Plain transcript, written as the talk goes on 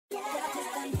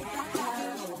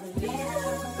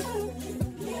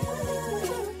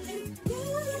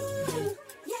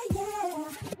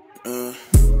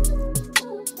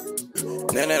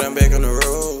I'm back on the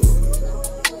road.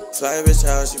 Fly a bitch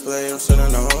how she play, I'm sitting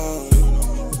on home.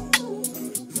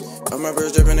 All my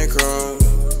birds dripping in chrome.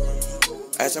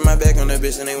 I turn my back on that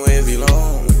bitch and ain't where it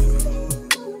belong.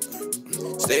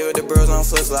 Stay with the bros on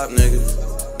flip-flop, nigga.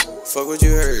 Fuck what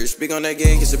you heard, speak on that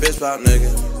game, get your bitch pop,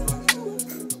 nigga.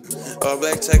 All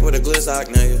black tech with a glitzock,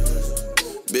 nigga.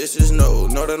 Bitches know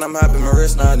that I'm hopping my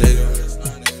wrist now, nigga.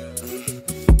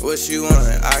 What you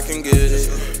want, I can get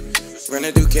it.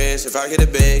 Running through cash, if I get a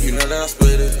bag, you know that I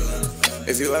split it.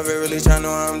 If you ever really tryna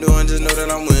know how I'm doing, just know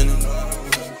that I'm winning.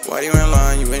 Why you in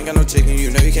line, you ain't got no chicken, you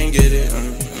know you can't get it.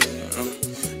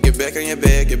 Get back on your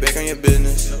bag, get back on your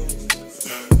business.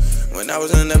 When I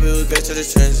was in the it was back to the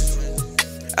trenches.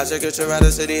 I took a trip out of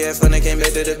the city, had fun and came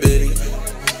back to the bitty.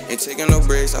 Ain't taking no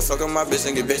breaks, I fuck up my bitch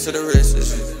and get back to the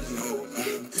riches.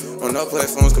 On all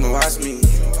platforms, come and watch me.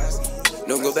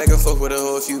 Don't go back and forth with a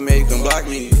hoe if you make them block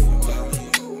me.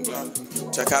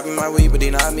 Try copy my weed, but they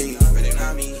not me.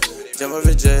 Jump off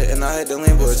a jet and I hit the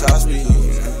lane, boy, toss me.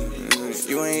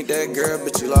 You ain't that girl,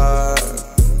 but you lie.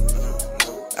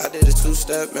 I did a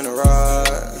two-step in a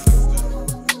ride.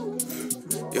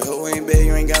 Your hoe ain't bad,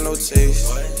 you ain't got no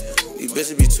taste. These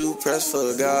bitches be too pressed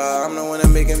for the guy. I'm the one that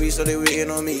making me, so they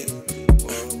waiting on me.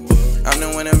 I'm the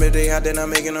one that made they hot, then I'm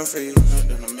making them free.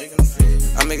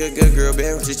 I make a good girl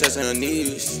bad when she touching her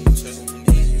knees.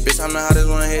 Bitch, I'm the hottest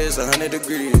one here, it's 100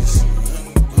 degrees.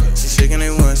 She shaking it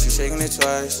once, she shaking it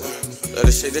twice. Let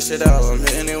her shake this shit out, I'm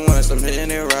hitting it once, I'm hitting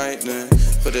it right then.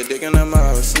 Put a dick in her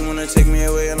mouth, she wanna take me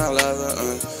away and I love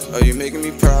her, Oh, you making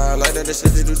me proud, like that the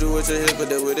shit that you do with your hip. But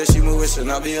the way that she move, it should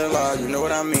not be allowed, you know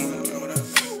what I mean.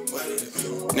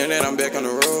 Now that I'm back on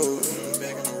the road,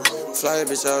 fly a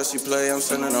bitch how she play, I'm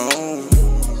sending her home.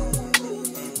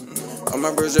 All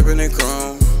my birds dripping in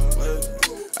chrome.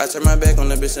 I turn my back on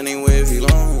the bitch and ain't where it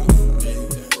belong.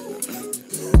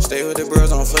 Stay with the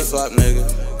bros on flip-flop, nigga.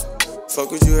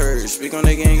 Fuck what you heard, speak on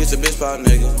that game, get your bitch pop,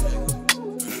 nigga.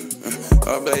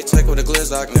 All black tech with a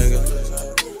glitzock, nigga.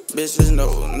 Bitches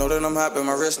know that I'm hopping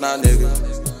my wrist now, nigga.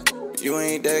 You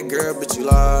ain't that girl, but you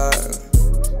lie.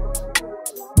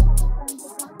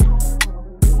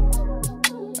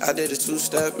 I did a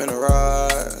two-step in a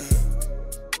ride.